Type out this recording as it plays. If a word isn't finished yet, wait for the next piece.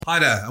Hi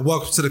there, and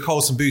welcome to the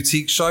Colton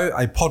Boutique Show,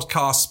 a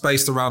podcast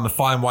based around the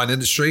fine wine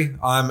industry.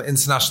 I'm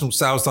International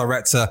Sales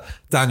Director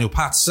Daniel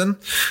Patterson.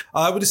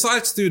 We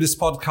decided to do this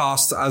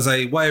podcast as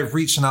a way of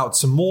reaching out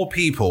to more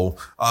people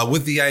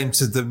with the aim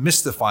to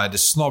demystify the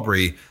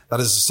snobbery that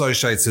is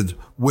associated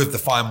with the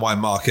fine wine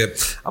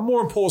market, and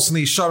more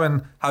importantly,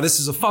 showing how this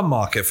is a fun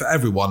market for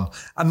everyone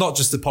and not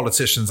just the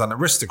politicians and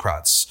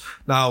aristocrats.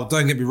 Now,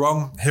 don't get me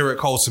wrong, here at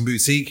Colton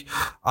Boutique,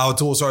 our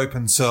doors are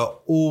open to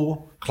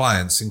all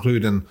clients,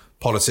 including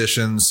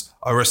politicians,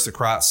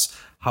 aristocrats.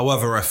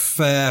 However, a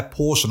fair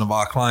portion of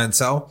our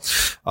clientele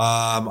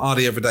are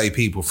the everyday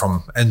people,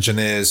 from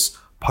engineers,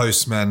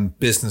 postmen,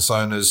 business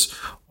owners,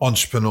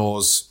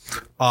 entrepreneurs,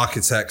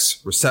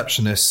 architects,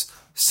 receptionists,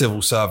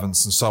 civil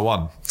servants, and so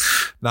on.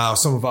 Now,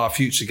 some of our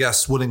future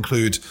guests will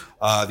include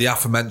the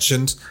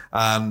aforementioned,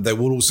 and they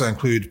will also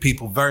include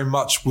people very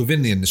much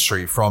within the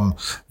industry, from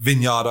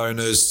vineyard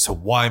owners to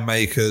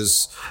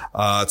winemakers,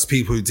 to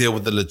people who deal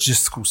with the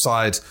logistical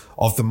side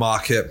of the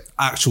market,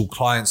 actual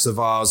clients of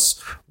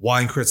ours,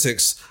 wine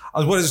critics,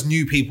 as well as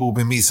new people we've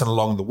been meeting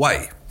along the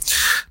way.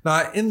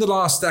 Now, in the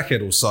last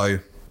decade or so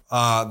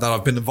that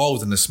I've been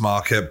involved in this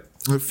market,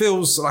 it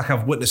feels like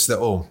I've witnessed it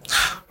all,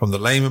 from the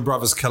Lehman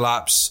Brothers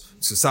collapse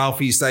to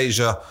Southeast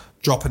Asia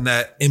dropping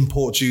their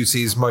import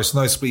duties, most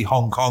notably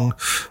Hong Kong,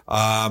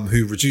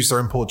 who reduced their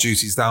import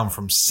duties down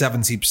from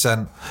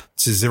 70%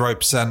 to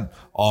 0%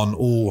 on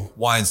all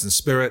wines and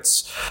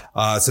spirits,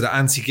 to the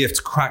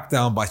anti-gift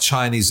crackdown by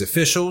Chinese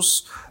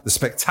officials, the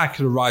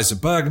spectacular rise of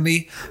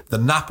Burgundy, the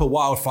Napa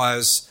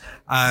wildfires,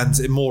 and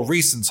in more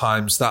recent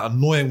times, that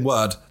annoying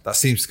word that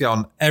seems to get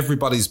on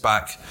everybody's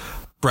back,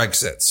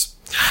 Brexit.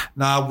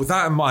 Now, with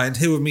that in mind,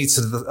 here with me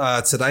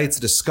today to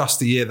discuss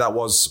the year that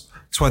was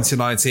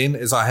 2019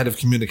 is our Head of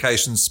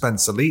Communications,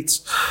 Spencer Leet.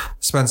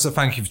 Spencer,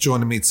 thank you for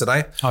joining me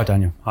today. Hi,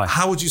 Daniel. Hi.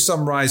 How would you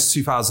summarize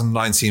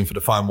 2019 for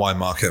the fine wine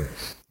market?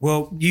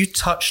 Well, you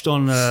touched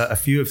on a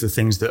few of the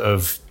things that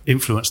have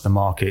influenced the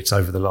market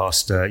over the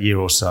last year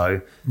or so.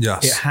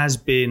 Yes. It has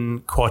been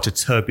quite a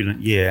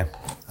turbulent year.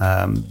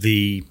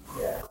 The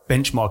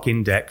benchmark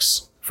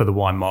index for the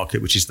wine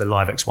market, which is the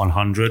Livex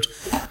 100,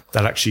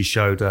 that actually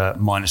showed a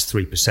minus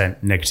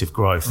 3% negative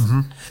growth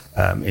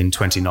in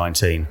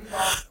 2019,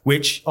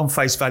 which on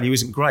face value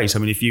isn't great. I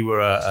mean, if you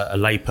were a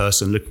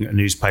layperson looking at a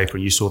newspaper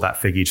and you saw that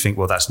figure, you'd think,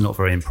 well, that's not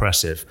very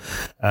impressive.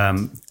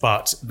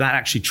 But that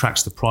actually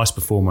tracks the price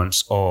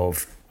performance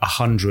of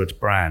 100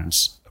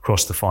 brands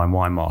across the fine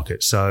wine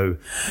market. So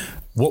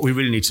what we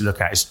really need to look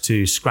at is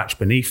to scratch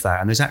beneath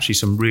that. And there's actually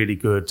some really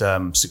good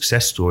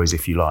success stories,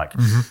 if you like.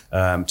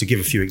 To give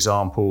a few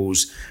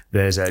examples,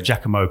 there's a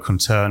Giacomo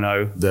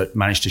Conterno that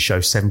managed to show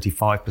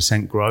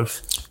 75%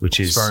 growth, which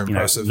is, very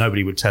impressive.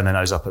 Nobody would turn their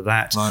nose up at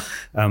that.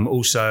 No.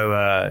 Also,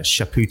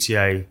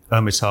 Chapoutier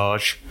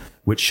Hermitage,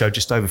 which showed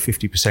just over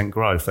 50%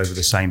 growth over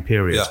the same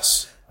period.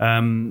 Yes.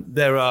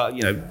 There are,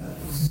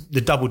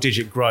 the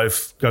double-digit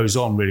growth goes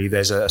on, really.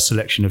 There's a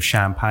selection of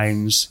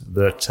champagnes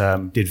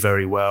that did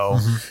very well.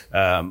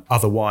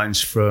 Other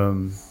wines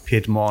from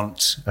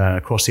Piedmont,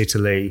 across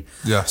Italy.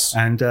 Yes.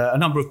 And a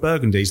number of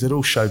Burgundies that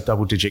all showed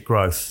double-digit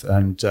growth.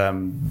 And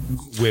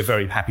we're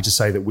very happy to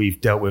say that we've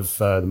dealt with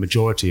the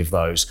majority of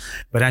those.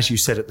 But as you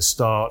said at the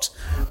start,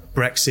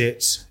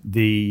 Brexit,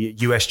 the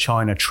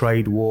US-China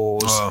trade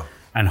wars,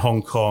 and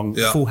Hong Kong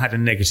have all had a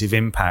negative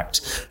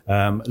impact.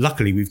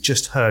 Luckily, we've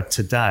just heard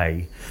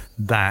today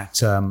that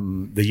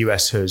the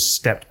US has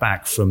stepped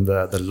back from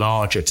the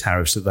larger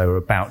tariffs that they were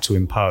about to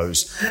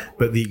impose.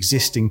 But the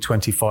existing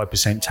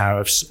 25%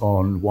 tariffs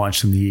on wines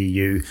from the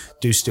EU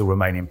do still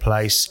remain in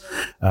place.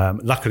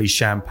 Luckily,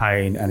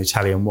 Champagne and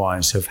Italian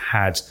wines have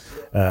had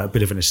a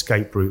bit of an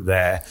escape route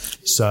there.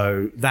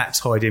 So that,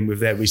 tied in with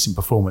their recent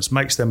performance,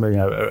 makes them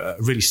a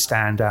really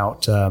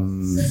standout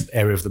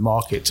area of the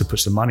market to put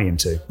some money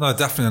into. No,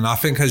 definitely. And I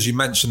think, as you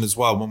mentioned as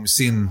well, when we've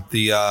seen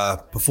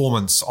the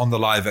performance on the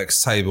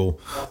Livex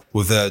table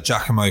with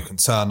Giacomo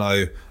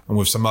Conterno and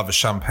with some other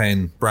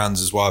champagne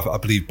brands as well, I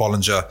believe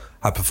Bollinger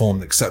had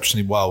performed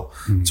exceptionally well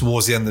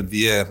towards the end of the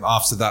year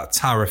after that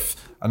tariff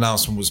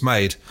announcement was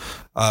made.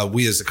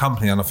 We as a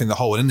company, and I think the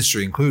whole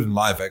industry, including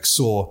Livex,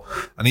 saw,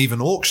 and even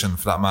auction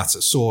for that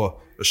matter, saw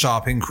a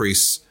sharp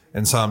increase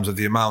in terms of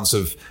the amounts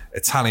of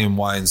Italian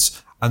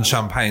wines and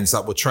champagnes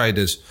that were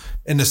traded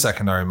in the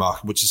secondary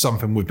market, which is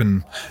something we've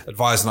been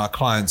advising our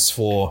clients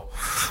for,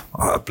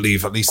 I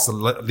believe, at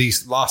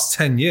least last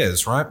 10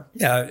 years, right?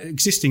 Yeah,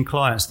 existing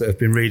clients that have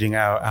been reading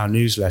our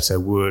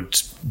newsletter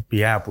would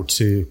be able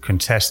to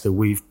contest that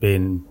we've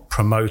been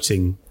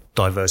promoting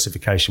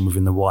diversification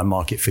within the wine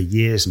market for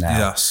years now.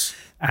 Yes.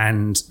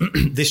 And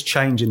this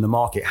change in the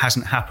market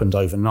hasn't happened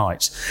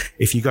overnight.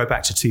 If you go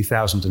back to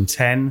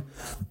 2010,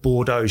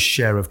 Bordeaux's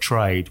share of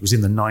trade was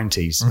in the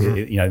 90s,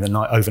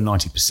 over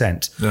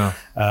 90%. Yeah.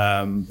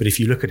 But if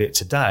you look at it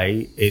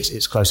today,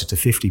 it's closer to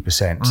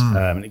 50%.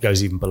 And it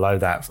goes even below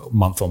that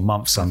month on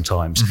month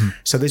sometimes.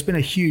 So there's been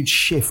a huge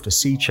shift, a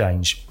sea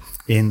change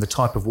in the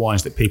type of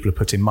wines that people are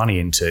putting money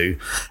into.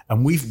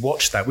 And we've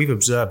watched that, we've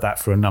observed that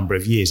for a number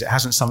of years.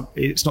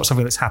 It's not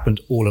something that's happened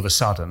all of a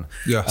sudden,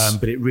 yes.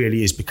 But it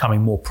really is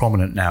becoming more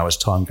prominent now as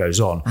time goes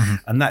on. Mm-hmm.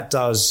 And that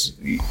does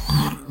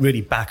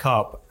really back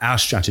up our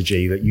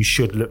strategy that you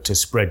should look to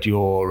spread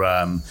your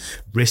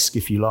risk,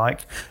 if you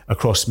like,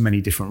 across many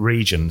different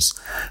regions.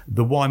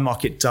 The wine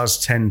market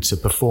does tend to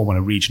perform on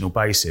a regional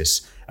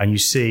basis. And you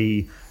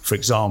see, for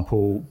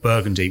example,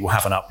 Burgundy will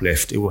have an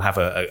uplift. It will have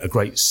a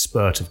great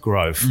spurt of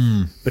growth,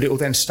 but it will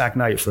then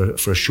stagnate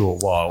for a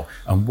short while.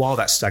 And while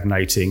that's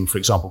stagnating, for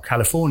example,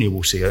 California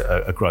will see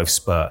a growth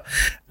spurt.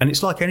 And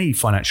it's like any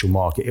financial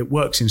market. It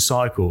works in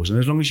cycles. And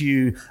as long as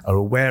you are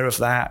aware of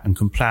that and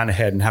can plan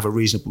ahead and have a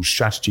reasonable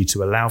strategy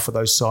to allow for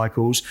those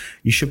cycles,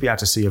 you should be able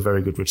to see a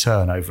very good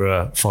return over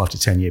a 5 to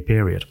 10 year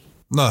period.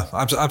 No,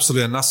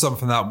 absolutely. And that's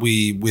something that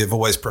we have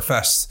always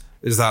professed,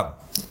 is that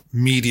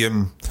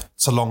medium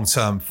to long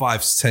term,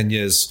 5 to 10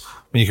 years,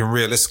 when you can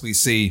realistically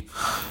see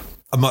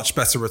a much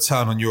better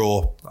return on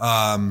your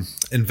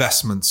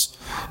investments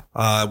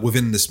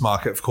within this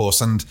market, of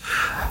course. And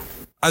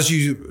as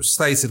you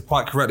stated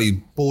quite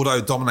correctly,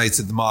 Bordeaux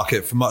dominated the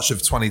market for much of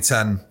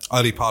 2010,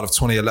 early part of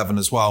 2011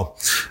 as well.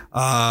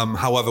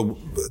 However,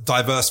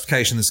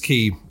 diversification is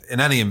key in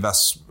any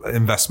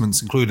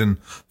investments, including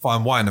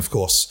fine wine, of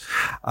course.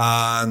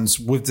 And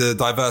with the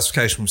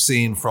diversification we've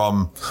seen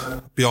from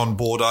beyond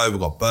Bordeaux, we've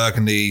got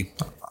Burgundy,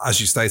 as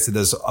you stated,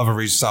 there's other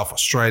regions, South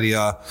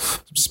Australia,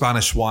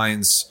 Spanish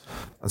wines,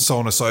 and so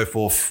on and so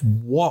forth.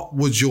 What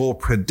would your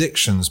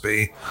predictions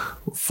be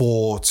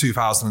for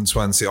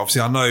 2020?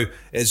 Obviously, I know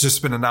it's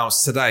just been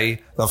announced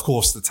today that, of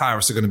course, the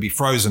tariffs are going to be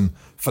frozen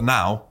for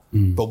now.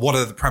 But what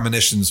are the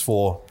premonitions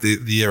for the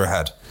year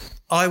ahead?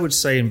 I would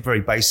say in very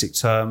basic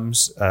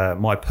terms,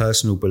 my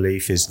personal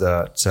belief is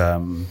that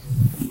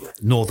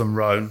Northern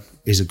Rhone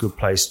is a good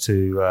place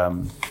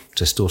to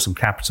store some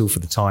capital for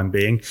the time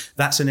being.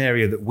 That's an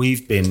area that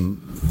we've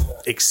been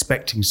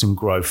expecting some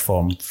growth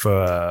from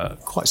for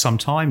quite some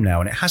time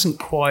now, and it hasn't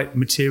quite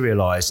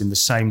materialised in the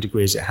same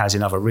degree as it has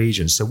in other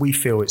regions. So we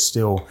feel it's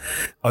still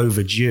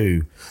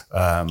overdue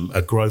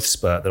a growth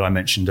spurt that I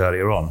mentioned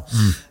earlier on.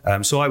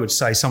 So I would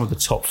say some of the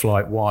top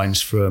flight wines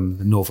from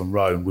the Northern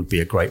Rhone would be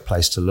a great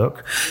place to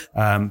look.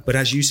 But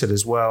as you said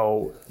as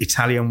well,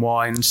 Italian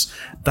wines,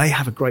 they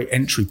have a great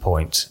entry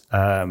point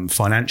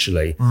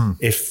financially.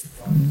 If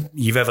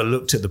you've ever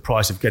looked at the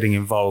price of getting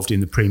involved in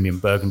the premium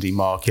Burgundy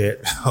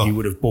market, you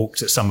would have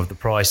balked at some of the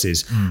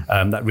prices.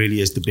 That really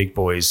is the big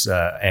boys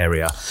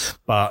area.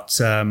 But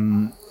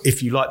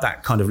if you like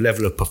that kind of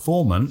level of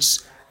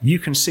performance, you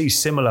can see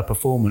similar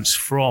performance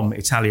from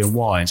Italian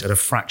wines at a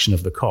fraction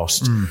of the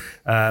cost.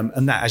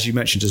 And that, as you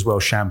mentioned as well,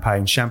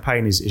 Champagne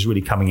is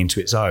really coming into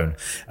its own.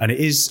 And it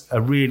is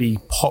a really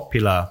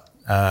popular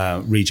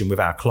region with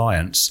our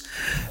clients,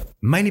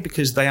 mainly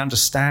because they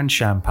understand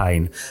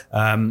Champagne.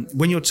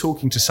 When you're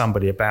talking to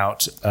somebody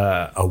about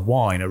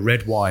a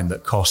red wine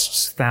that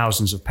costs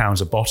thousands of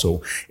pounds a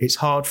bottle, it's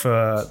hard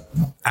for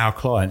our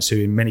clients, who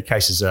in many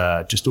cases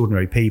are just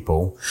ordinary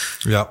people,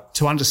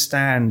 to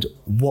understand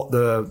what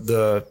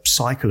the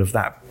cycle of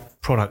that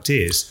product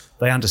is.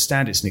 They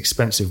understand it's an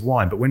expensive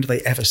wine, but when do they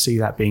ever see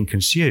that being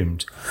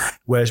consumed?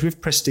 Whereas with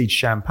prestige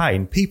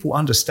champagne, people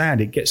understand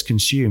it gets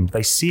consumed.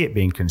 They see it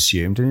being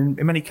consumed, and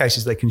in many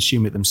cases, they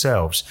consume it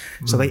themselves.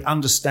 So they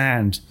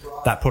understand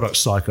that product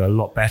cycle a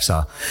lot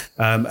better.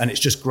 And it's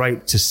just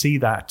great to see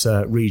that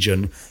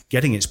region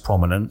getting its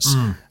prominence.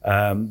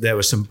 There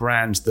were some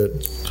brands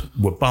that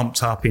were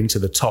bumped up into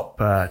the top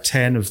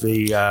 10 of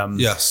the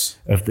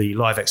of the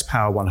Live-X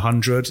Power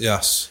 100.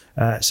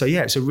 So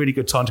it's a really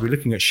good time to be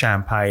looking at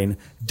Champagne.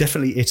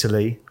 Definitely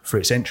Italy for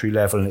its entry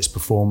level and its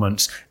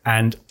performance.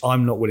 And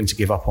I'm not willing to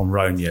give up on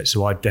Rhone yet,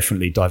 so I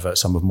definitely divert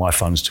some of my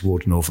funds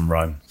toward Northern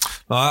Rhone.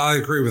 I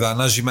agree with that.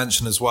 And as you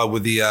mentioned as well,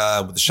 with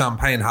the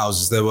champagne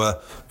houses, there were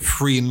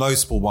 3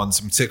 notable ones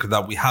in particular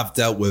that we have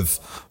dealt with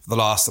for the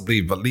last, I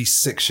believe, at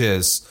least 6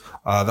 years.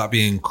 That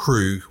being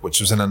Krug,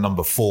 which was in at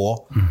number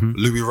 4,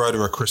 Louis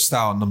Roederer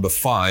Cristal at number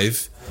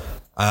 5,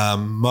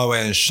 Moet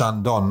and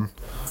Chandon,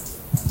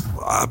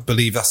 I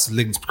believe that's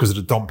linked because of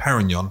the Dom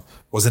Perignon,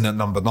 was in at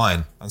number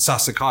 9, and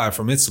Sassicaia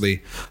from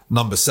Italy,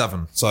 number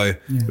 7. So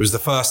it was the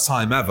first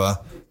time ever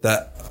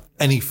that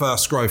any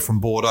first growth from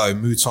Bordeaux,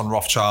 Mouton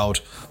Rothschild,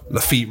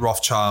 Lafite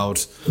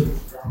Rothschild,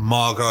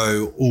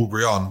 Margaux,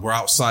 Haut-Brion were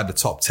outside the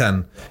top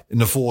 10 in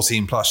the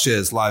 14 plus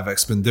years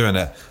Live-X been doing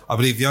it. I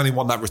believe the only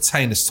one that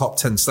retained its top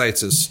 10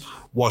 status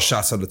was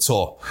Chateau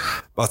Latour.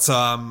 But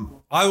I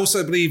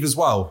also believe as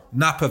well,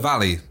 Napa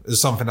Valley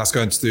is something that's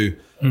going to do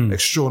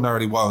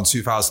extraordinarily well in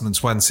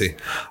 2020.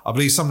 I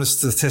believe some of the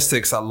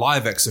statistics that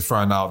Live-X are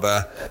throwing out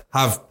there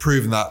have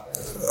proven that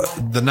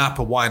the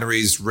Napa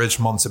wineries, Ridge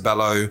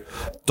Montebello,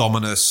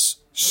 Dominus,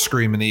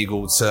 Screaming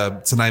Eagle,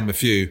 to name a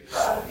few,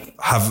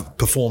 have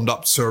performed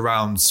up to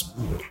around,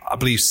 I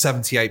believe,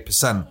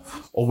 78%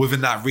 or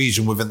within that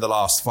region within the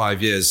last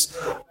 5 years,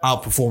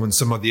 outperforming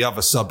some of the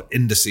other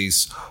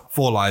sub-indices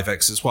for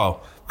Live-X as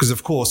well. Because,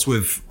 of course,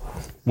 with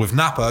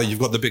Napa, you've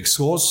got the big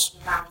scores,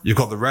 you've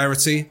got the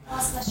rarity,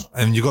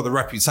 and you've got the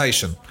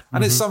reputation,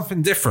 and it's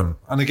something different.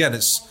 And again,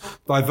 it's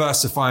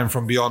diversifying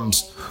from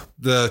beyond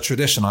the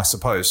tradition, I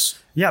suppose.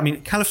 Yeah, I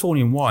mean,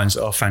 Californian wines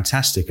are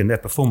fantastic, and their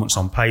performance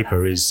on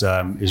paper is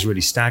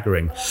really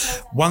staggering.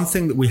 One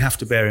thing that we have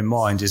to bear in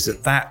mind is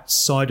that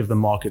side of the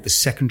market, the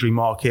secondary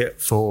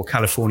market for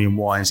Californian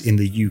wines in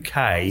the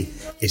UK,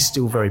 is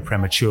still very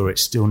premature. It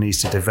still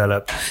needs to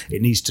develop,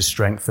 it needs to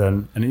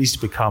strengthen, and it needs to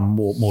become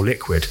more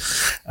liquid.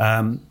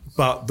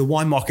 But the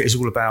wine market is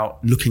all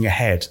about looking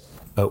ahead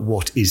at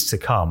what is to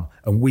come.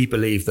 And we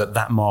believe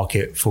that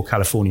market for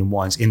Californian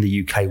wines in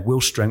the UK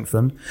will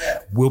strengthen,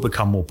 will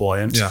become more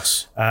buoyant.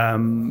 Yes.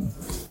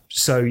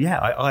 So, yeah,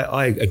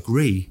 I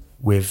agree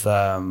with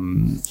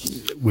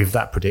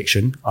that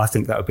prediction. I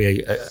think that would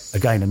be,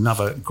 again,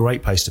 another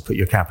great place to put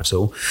your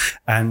capital.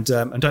 And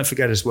don't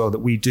forget as well that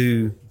we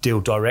do deal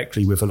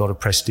directly with a lot of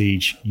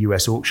prestige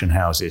US auction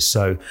houses.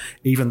 So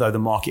even though the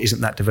market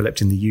isn't that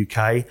developed in the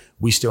UK,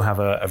 we still have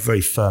a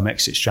very firm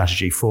exit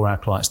strategy for our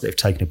clients that have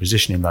taken a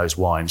position in those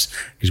wines,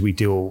 because we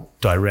deal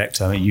direct.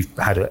 I mean, you've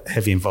had a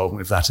heavy involvement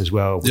with that as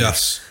well.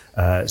 Yes.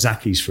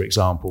 Zachys, for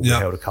example, we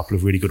held a couple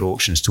of really good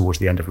auctions towards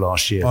the end of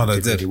last year. Oh, they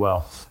did really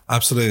well.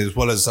 Absolutely, as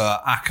well as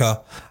Acker.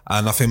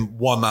 And I think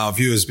one our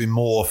viewers have been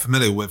more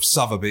familiar with,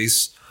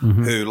 Sotheby's,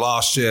 who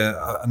last year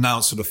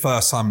announced for the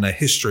first time in their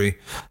history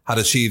had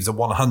achieved a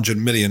 $100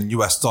 million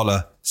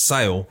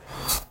sale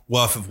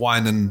worth of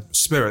wine and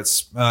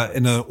spirits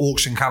in an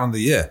auction calendar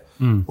year,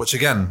 which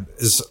again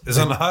is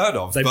unheard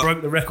of. They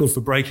broke the record for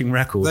breaking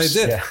records.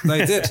 They did. Yeah.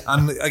 They did.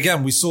 And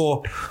again, we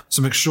saw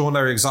some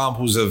extraordinary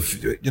examples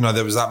of,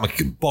 there was that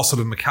bottle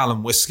of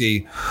Macallan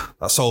whiskey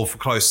that sold for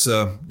close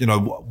to,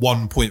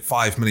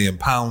 £1.5 million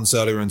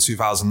earlier in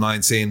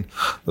 2019.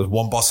 There's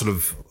one bottle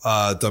of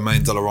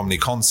Domaine de la Romney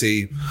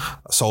Conti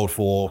sold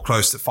for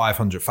close to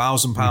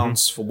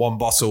 £500,000 for one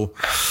bottle.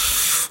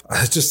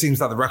 It just seems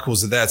like the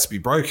records are there to be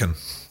broken.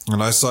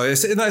 So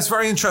it's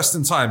very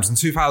interesting times. In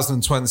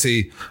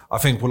 2020, I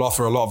think will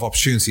offer a lot of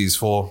opportunities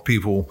for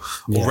people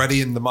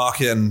already in the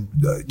market and,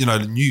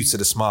 new to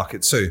this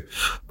market too.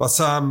 But,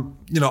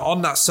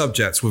 on that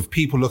subject, with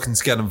people looking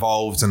to get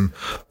involved and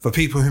for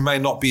people who may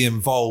not be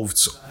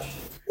involved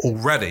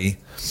already,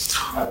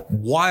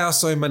 why are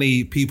so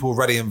many people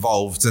already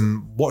involved,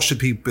 and what should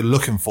people be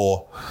looking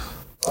for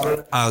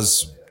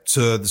as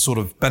to the sort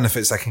of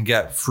benefits they can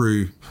get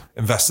through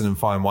investing in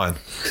fine wine?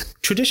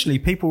 Traditionally,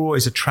 people are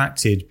always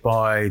attracted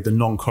by the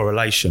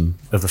non-correlation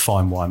of the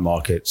fine wine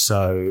market.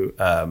 So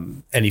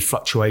any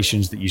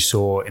fluctuations that you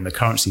saw in the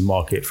currency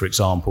market, for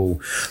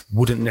example,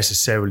 wouldn't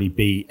necessarily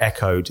be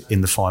echoed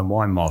in the fine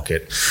wine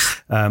market.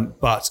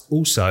 But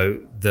also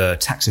the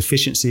tax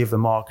efficiency of the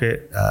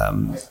market,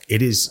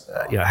 it is,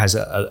 has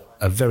a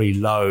very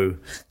low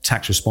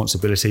tax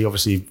responsibility.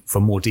 Obviously, for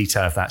more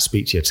detail of that,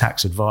 speak to your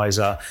tax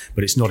advisor,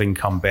 but it's not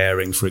income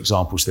bearing, for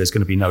example, so there's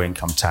going to be no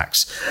income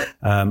tax.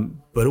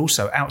 But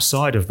also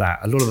outside of that,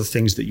 a lot of the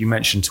things that you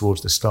mentioned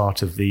towards the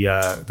start of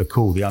the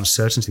call, the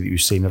uncertainty that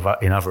you've seen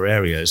in other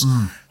areas,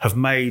 have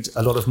made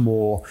a lot of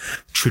more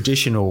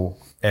traditional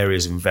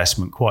areas of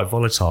investment quite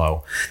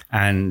volatile.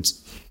 And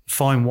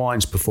fine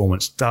wine's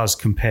performance does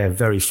compare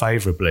very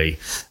favourably.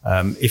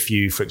 If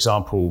you, for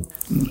example,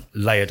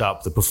 layered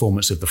up the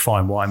performance of the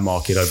fine wine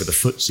market over the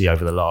FTSE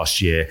over the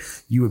last year,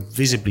 you would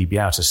visibly be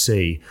able to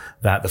see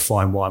that the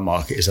fine wine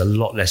market is a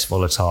lot less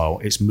volatile.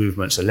 Its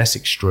movements are less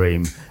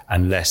extreme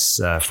and less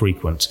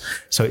frequent.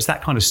 So it's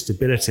that kind of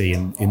stability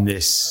in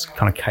this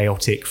kind of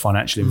chaotic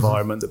financial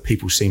environment that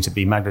people seem to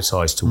be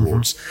magnetised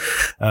towards.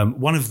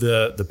 One of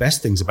the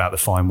best things about the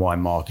fine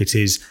wine market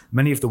is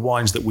many of the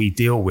wines that we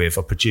deal with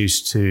are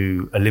produced to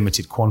a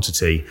limited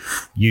quantity,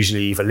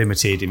 usually either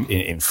limited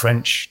in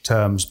French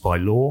terms by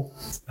law,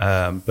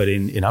 but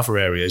in other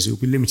areas it will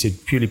be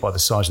limited purely by the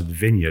size of the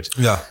vineyard.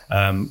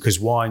 Because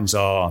wines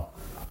are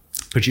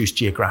produced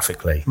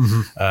geographically.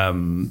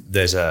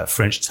 There's a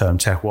French term,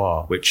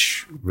 terroir,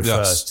 which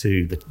refers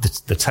to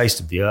the taste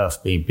of the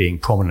earth being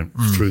prominent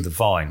through the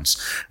vines,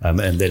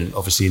 and then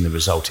obviously in the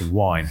resulting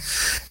wine.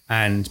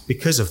 And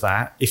because of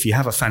that, if you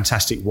have a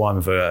fantastic wine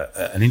with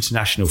an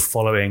international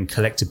following,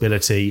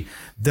 collectability,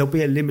 there'll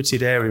be a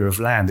limited area of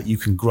land that you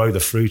can grow the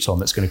fruit on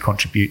that's going to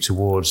contribute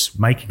towards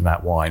making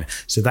that wine.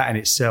 So that in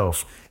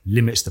itself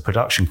limits the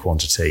production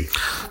quantity.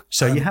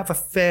 So you have a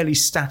fairly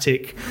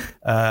static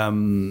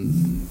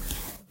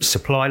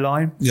supply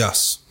line.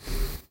 Yes.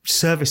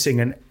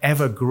 Servicing an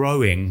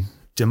ever-growing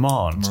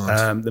demand.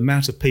 The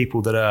amount of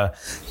people that are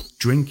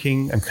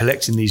drinking and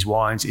collecting these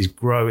wines is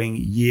growing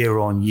year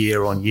on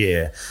year on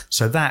year.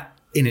 So that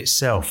in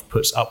itself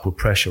puts upward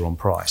pressure on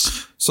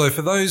price. So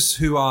for those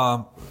who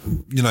are,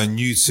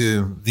 new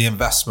to the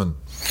investment,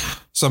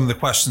 some of the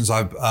questions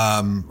I've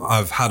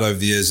had over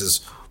the years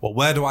is, well,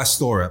 where do I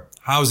store it?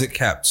 How is it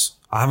kept?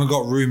 I haven't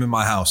got room in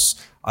my house.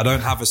 I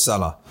don't have a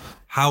cellar.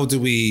 How do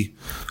we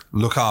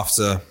look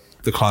after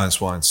the client's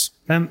wines?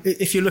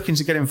 If you're looking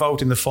to get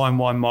involved in the fine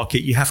wine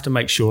market, you have to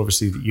make sure,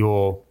 obviously, that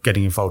you're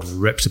getting involved with a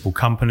reputable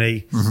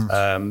company.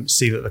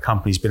 See that the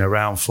company's been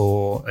around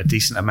for a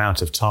decent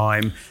amount of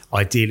time.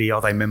 Ideally, are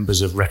they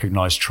members of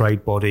recognised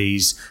trade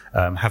bodies?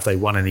 Have they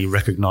won any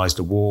recognised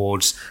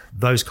awards?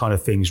 Those kind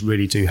of things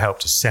really do help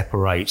to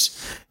separate,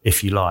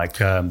 if you like,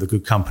 the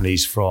good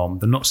companies from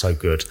the not so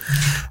good.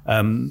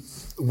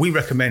 We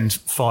recommend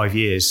 5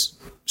 years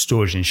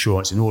storage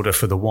insurance in order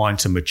for the wine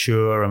to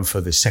mature and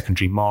for the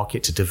secondary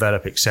market to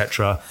develop,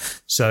 etc.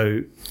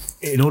 So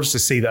in order to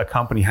see that a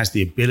company has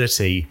the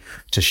ability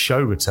to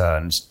show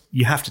returns,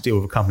 you have to deal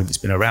with a company that's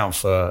been around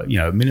for,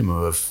 a minimum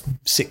of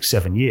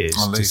 6-7 years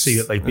to see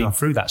that they've been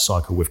through that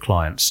cycle with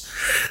clients.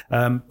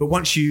 But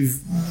once you're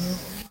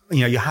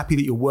happy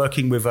that you're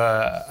working with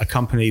a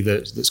company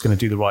that's going to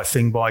do the right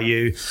thing by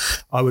you,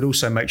 I would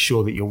also make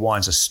sure that your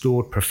wines are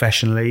stored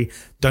professionally.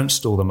 Don't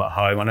store them at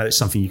home. I know it's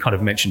something you kind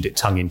of mentioned it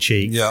tongue in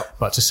cheek,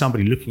 but to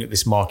somebody looking at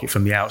this market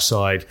from the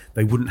outside,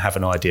 they wouldn't have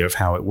an idea of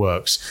how it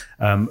works.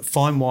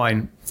 Fine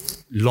wine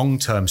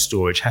long-term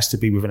storage has to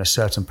be within a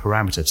certain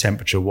parameter,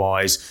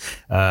 temperature-wise,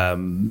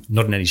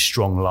 not in any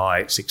strong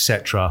lights,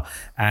 etc.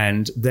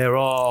 And there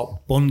are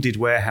bonded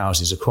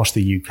warehouses across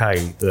the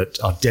UK that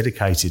are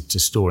dedicated to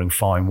storing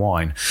fine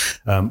wine.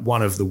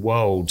 One of the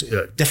world,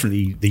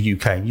 definitely the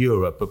UK and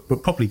Europe,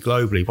 but probably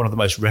globally, one of the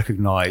most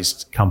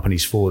recognised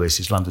companies for this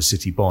is London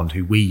City Bond,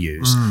 who we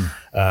use.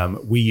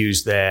 We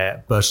use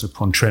their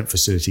Burton-upon-Trent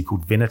facility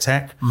called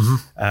Vinatec.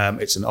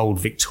 It's an old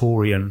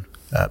Victorian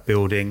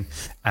building,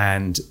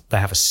 and they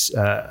have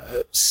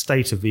a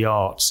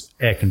state-of-the-art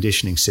air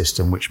conditioning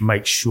system which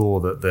makes sure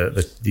that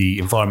the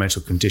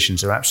environmental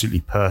conditions are absolutely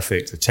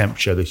perfect, the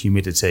temperature, the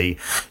humidity.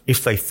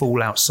 If they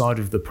fall outside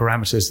of the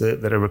parameters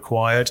that are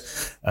required,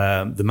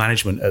 the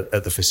management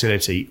at the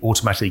facility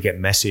automatically get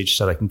messaged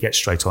so they can get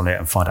straight on it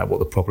and find out what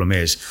the problem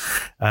is.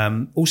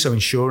 Also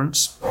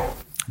insurance.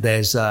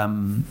 There's a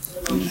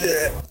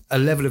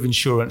level of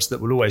insurance that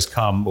will always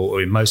come,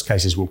 or in most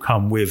cases will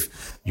come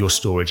with your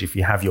storage if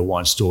you have your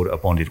wine stored at a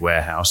bonded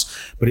warehouse.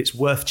 But it's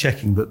worth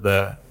checking that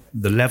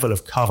the level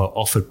of cover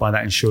offered by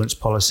that insurance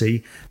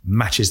policy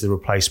matches the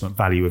replacement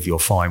value of your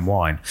fine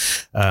wine.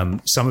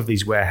 Some of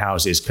these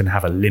warehouses can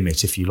have a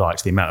limit, if you like,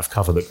 to the amount of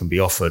cover that can be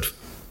offered.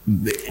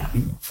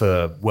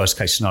 For worst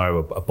case scenario,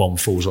 a bomb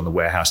falls on the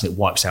warehouse and it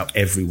wipes out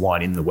every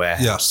wine in the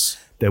warehouse. Yes.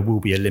 There will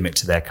be a limit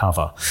to their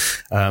cover.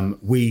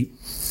 We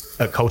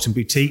at Colton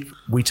Boutique,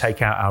 we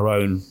take out our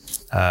own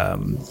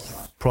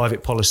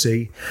private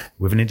policy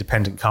with an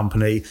independent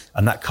company,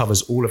 and that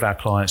covers all of our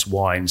clients'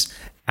 wines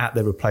at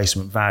their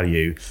replacement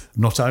value,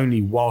 not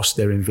only whilst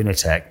they're in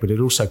Vinatec, but it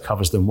also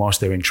covers them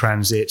whilst they're in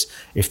transit,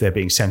 if they're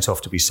being sent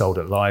off to be sold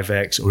at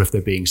Livex, or if they're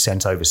being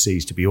sent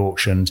overseas to be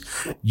auctioned.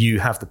 You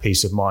have the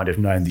peace of mind of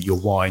knowing that your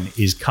wine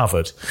is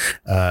covered.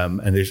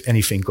 And if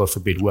anything, God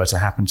forbid, were to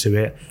happen to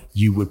it,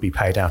 you would be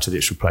paid out at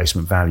its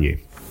replacement value.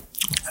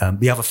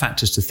 The other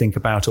factors to think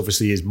about,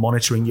 obviously, is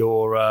monitoring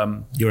your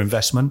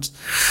investment.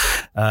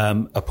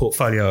 A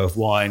portfolio of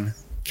wine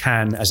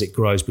can, as it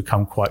grows,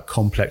 become quite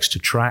complex to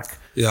track.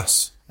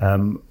 Yes.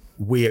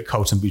 We at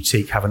Colton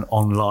Boutique have an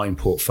online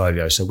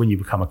portfolio. So when you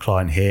become a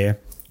client here,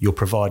 you're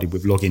provided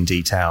with login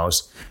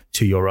details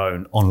to your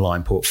own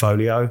online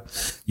portfolio.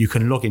 You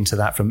can log into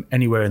that from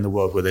anywhere in the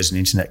world where there's an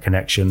internet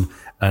connection,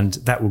 and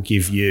that will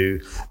give you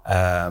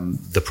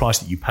the price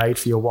that you paid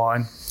for your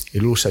wine.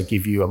 It'll also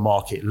give you a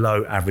market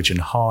low, average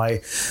and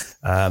high,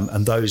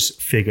 and those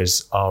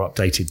figures are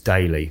updated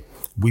daily.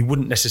 We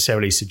wouldn't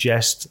necessarily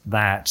suggest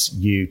that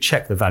you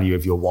check the value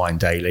of your wine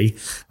daily.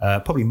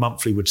 Probably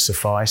monthly would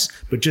suffice,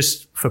 but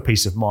just for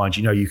peace of mind,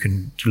 you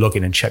can log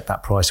in and check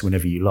that price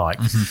whenever you like.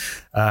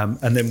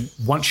 And then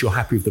once you're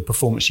happy with the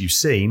performance you've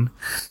seen,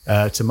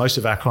 to most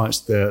of our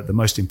clients, the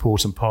most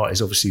important part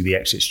is obviously the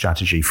exit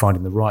strategy,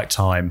 finding the right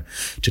time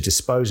to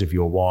dispose of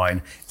your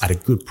wine at a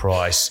good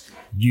price,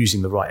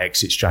 using the right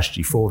exit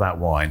strategy for that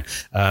wine.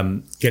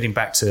 Getting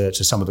back to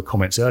some of the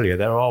comments earlier,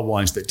 there are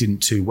wines that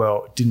didn't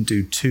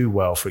do too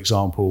well, for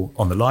example,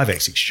 on the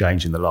Livex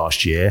exchange in the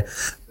last year,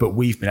 but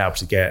we've been able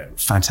to get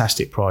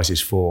fantastic prices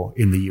for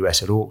in the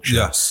US at auction.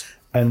 Yes.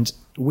 And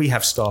we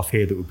have staff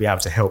here that would be able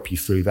to help you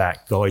through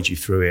that, guide you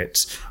through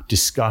it,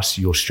 discuss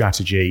your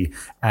strategy,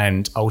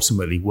 and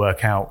ultimately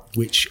work out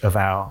which of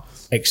our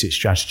exit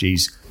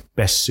strategies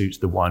best suits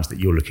the wines that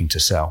you're looking to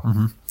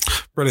sell.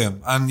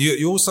 Brilliant. And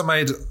you also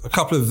made a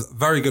couple of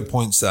very good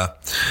points there,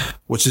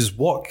 which is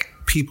what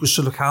people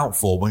should look out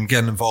for when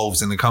getting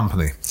involved in a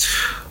company.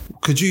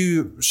 Could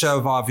you share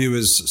with our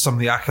viewers some of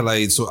the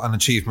accolades and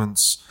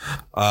achievements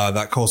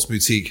that Colton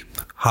Boutique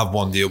have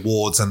won, the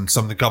awards, and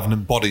some of the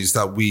governing bodies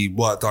that we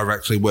work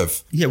directly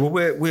with? Yeah, well,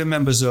 we're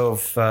members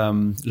of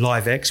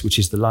Livex, which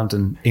is the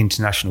London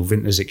International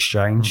Vintners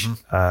Exchange.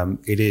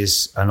 It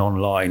is an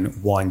online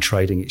wine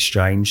trading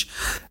exchange.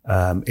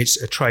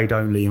 It's a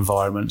trade-only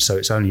environment, so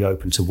it's only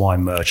open to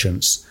wine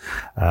merchants.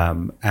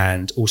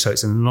 And also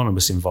it's an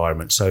anonymous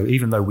environment. So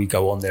even though we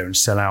go on there and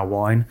sell our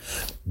wine,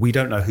 we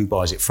don't know who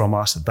buys it from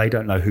us. They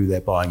don't know who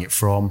they're buying it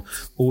from.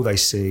 All they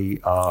see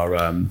are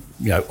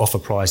offer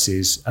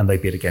prices, and they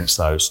bid against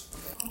those.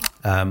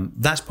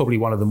 That's probably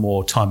one of the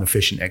more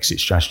time-efficient exit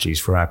strategies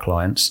for our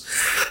clients.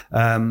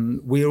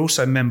 We are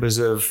also members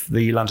of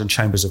the London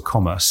Chambers of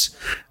Commerce.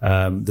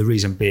 The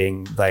reason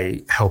being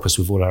they help us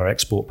with all our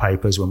export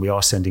papers. When we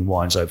are sending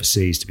wines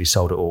overseas to be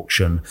sold at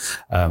auction,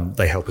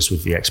 they help us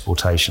with the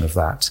exportation of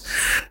that.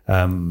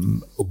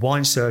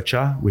 Wine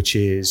Searcher, which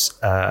is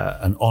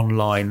an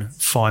online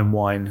fine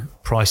wine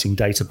pricing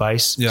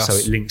database. Yes. So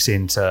it links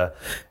into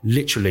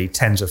literally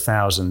tens of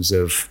thousands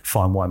of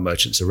fine wine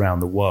merchants around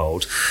the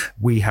world.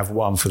 We have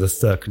won for the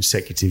third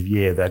consecutive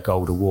year their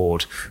gold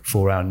award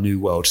for our New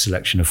World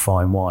selection of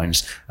fine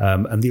wines.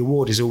 And the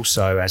award is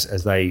also,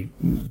 as they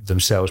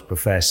themselves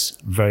profess,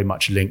 very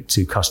much linked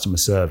to customer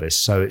service.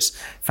 So it's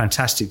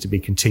fantastic to be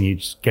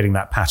continued getting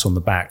that pat on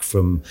the back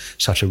from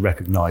such a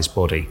recognised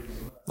body.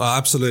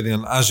 Absolutely.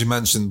 And as you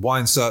mentioned,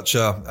 Wine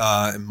Searcher,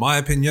 in my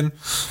opinion,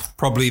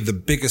 probably the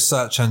biggest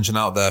search engine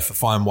out there for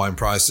fine wine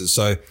prices.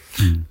 So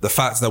the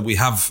fact that we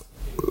have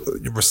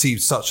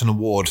received such an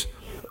award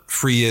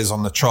 3 years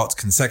on the trot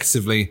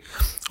consecutively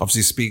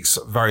obviously speaks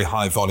very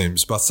high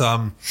volumes. But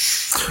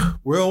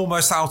we're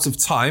almost out of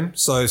time.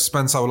 So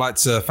Spence, I would like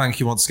to thank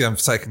you once again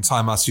for taking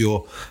time out of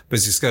your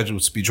busy schedule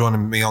to be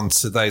joining me on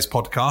today's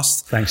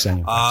podcast. Thanks,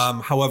 Daniel.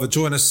 However,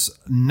 join us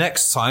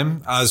next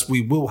time as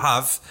we will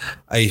have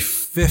a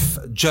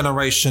 5th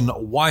generation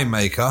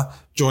winemaker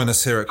join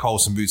us here at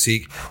Colson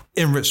Boutique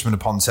in Richmond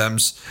upon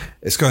Thames.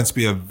 It's going to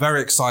be a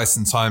very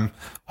exciting time,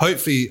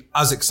 hopefully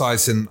as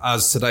exciting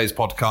as today's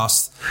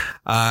podcast.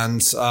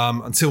 And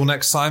until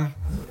next time,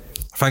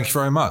 thank you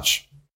very much.